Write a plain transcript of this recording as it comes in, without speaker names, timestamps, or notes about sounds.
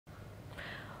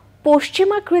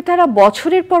পশ্চিমা ক্রেতারা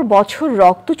বছরের পর বছর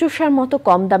রক্তচোষার মতো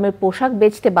কম দামের পোশাক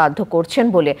বেচতে বাধ্য করছেন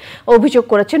বলে অভিযোগ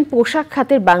করেছেন পোশাক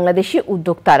খাতের বাংলাদেশি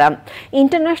উদ্যোক্তারা।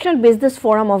 International business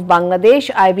forum of Bangladesh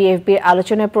IBFBর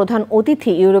আলোচনায় প্রধান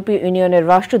অতিথি ইউরোপীয় ইউনিয়নের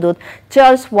রাষ্ট্রদূত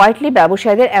চার্লস হোয়াইটলি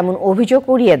ব্যবসায়ীদের এমন অভিযোগ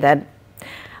উড়িয়ে দেন।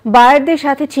 বায়ারদের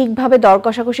সাথে ঠিকভাবে দর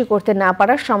কষাকষি করতে না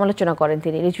পারার সমালোচনা করেন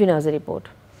তিনি। রিজভিনাজের রিপোর্ট।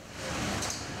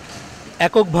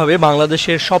 এককভাবে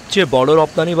বাংলাদেশের সবচেয়ে বড়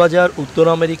রপ্তানি বাজার উত্তর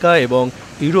আমেরিকা এবং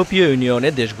ইউরোপীয়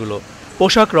ইউনিয়নের দেশগুলো।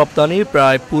 পোশাক রপ্তানির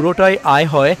প্রায় পুরোটাই আয়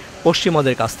হয়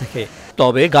পশ্চিমাদের কাছ থেকে।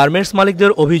 তবে গার্মেন্টস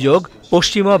মালিকদের অভিযোগ,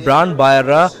 পশ্চিমা ব্র্যান্ড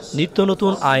বায়াররা নিত্য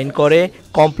নতুন আইন করে,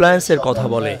 কমপ্লায়েন্সের কথা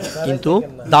বলে, কিন্তু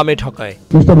দামে ঠকায়।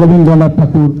 মিস্টার রবীন্দ্রনাথ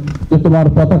ঠাকুর যতবার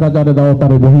পতাকা জারে দাও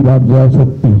তারে বহিভাব জয়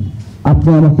শক্তি। আপনি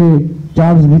আমাকে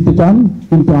চার্জ দিতে চান,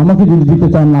 কিন্তু আমাকে যদি দিতে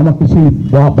চান আমাকে সেই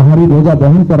ভারী বোঝা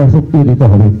বহন করার শক্তি দিতে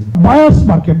হবে। Buyers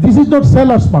market, this is not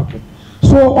sellers market.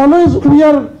 So always we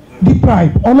are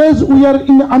deprived, always we are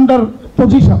in under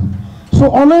position. So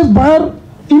always buyer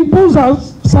impose us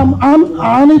some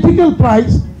unethical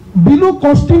price below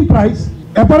costing price.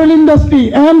 Apparel industry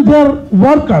and their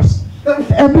workers,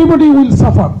 everybody will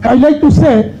suffer. I like to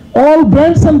say all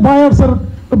brands and buyers are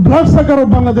bloodsucker of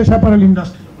Bangladesh apparel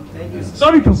industry.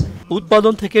 Sorry to say.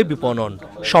 উৎপাদন থেকে বিপণন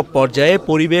সব পর্যায়ে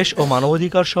পরিবেশ ও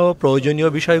মানবাধিকার সহ প্রয়োজনীয়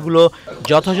বিষয়গুলো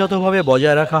যথাযথভাবে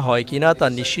বজায় রাখা হয় কিনা তা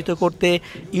নিশ্চিত করতে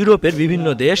ইউরোপের বিভিন্ন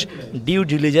দেশ ডিউ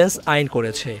ডিলিজেন্স আইন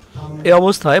করেছে। এ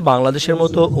অবস্থায় বাংলাদেশের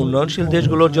মতো উন্নয়নশীল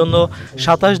দেশগুলোর জন্য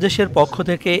 ২৭ দেশের পক্ষ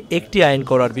থেকে একটি আইন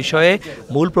করার বিষয়ে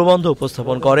মূল প্রবন্ধ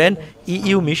উপস্থাপন করেন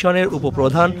EU মিশনের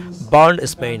উপপ্রধান বার্ন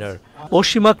স্পেইনার।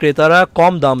 পশ্চিমা ক্রেতারা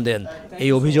কম দাম দেন,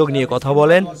 এই অভিযোগ নিয়ে কথা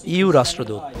বলেন EU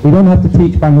রাষ্ট্রদূত। We don't have to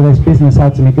teach Bangladesh business how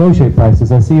to negotiate prices.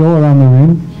 I see all around the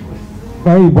room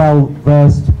very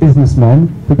well-versed businessmen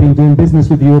who've been doing business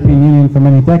with the European Union for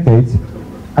many decades.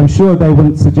 I'm sure they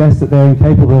wouldn't suggest that they're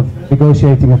incapable of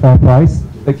negotiating a fair price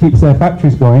that keeps their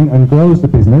factories going and grows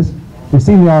the business. We've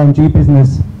seen the RMG business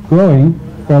growing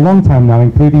for a long time now,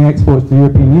 including exports to the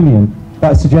European Union.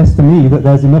 That suggests to me that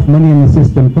there's enough money in the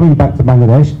system coming back to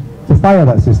Bangladesh to fire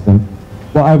that system.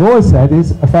 What I've always said is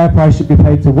a fair price should be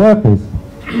paid to workers.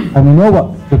 And we know what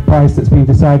the price that's been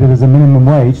decided as a minimum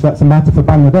wage, that's a matter for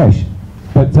Bangladesh.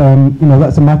 But,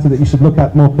 that's a matter that you should look at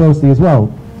more closely as well.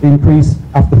 The increase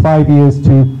after 5 years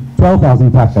to 12,000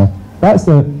 taka. That's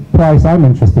the price I'm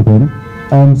interested in.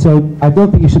 So I don't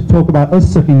think you should talk about us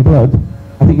sucking blood.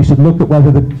 I think you should look at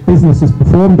whether the business has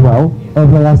performed well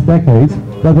over the last decades,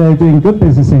 whether they're doing good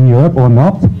business in Europe or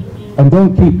not. And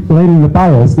don't keep blaming the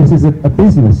buyers. This is a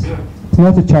business. It's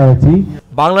not a charity.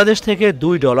 Bangladesh থেকে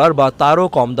 $2 বা তারও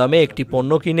কম দামে একটি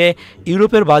পণ্য কিনে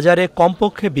ইউরোপের বাজারে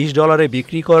কমপক্ষে $20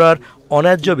 বিক্রি করার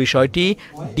অন্যায্য বিষয়টি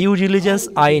ডিউ ডিলিজেন্স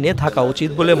আইনে থাকা উচিত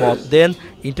বলে মত দেন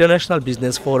ইন্টারন্যাশনাল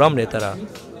বিজনেস ফোরাম নেতারা।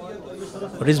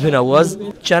 রিজভিনা ওয়াজ,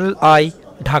 চ্যানেল আই,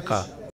 ঢাকা।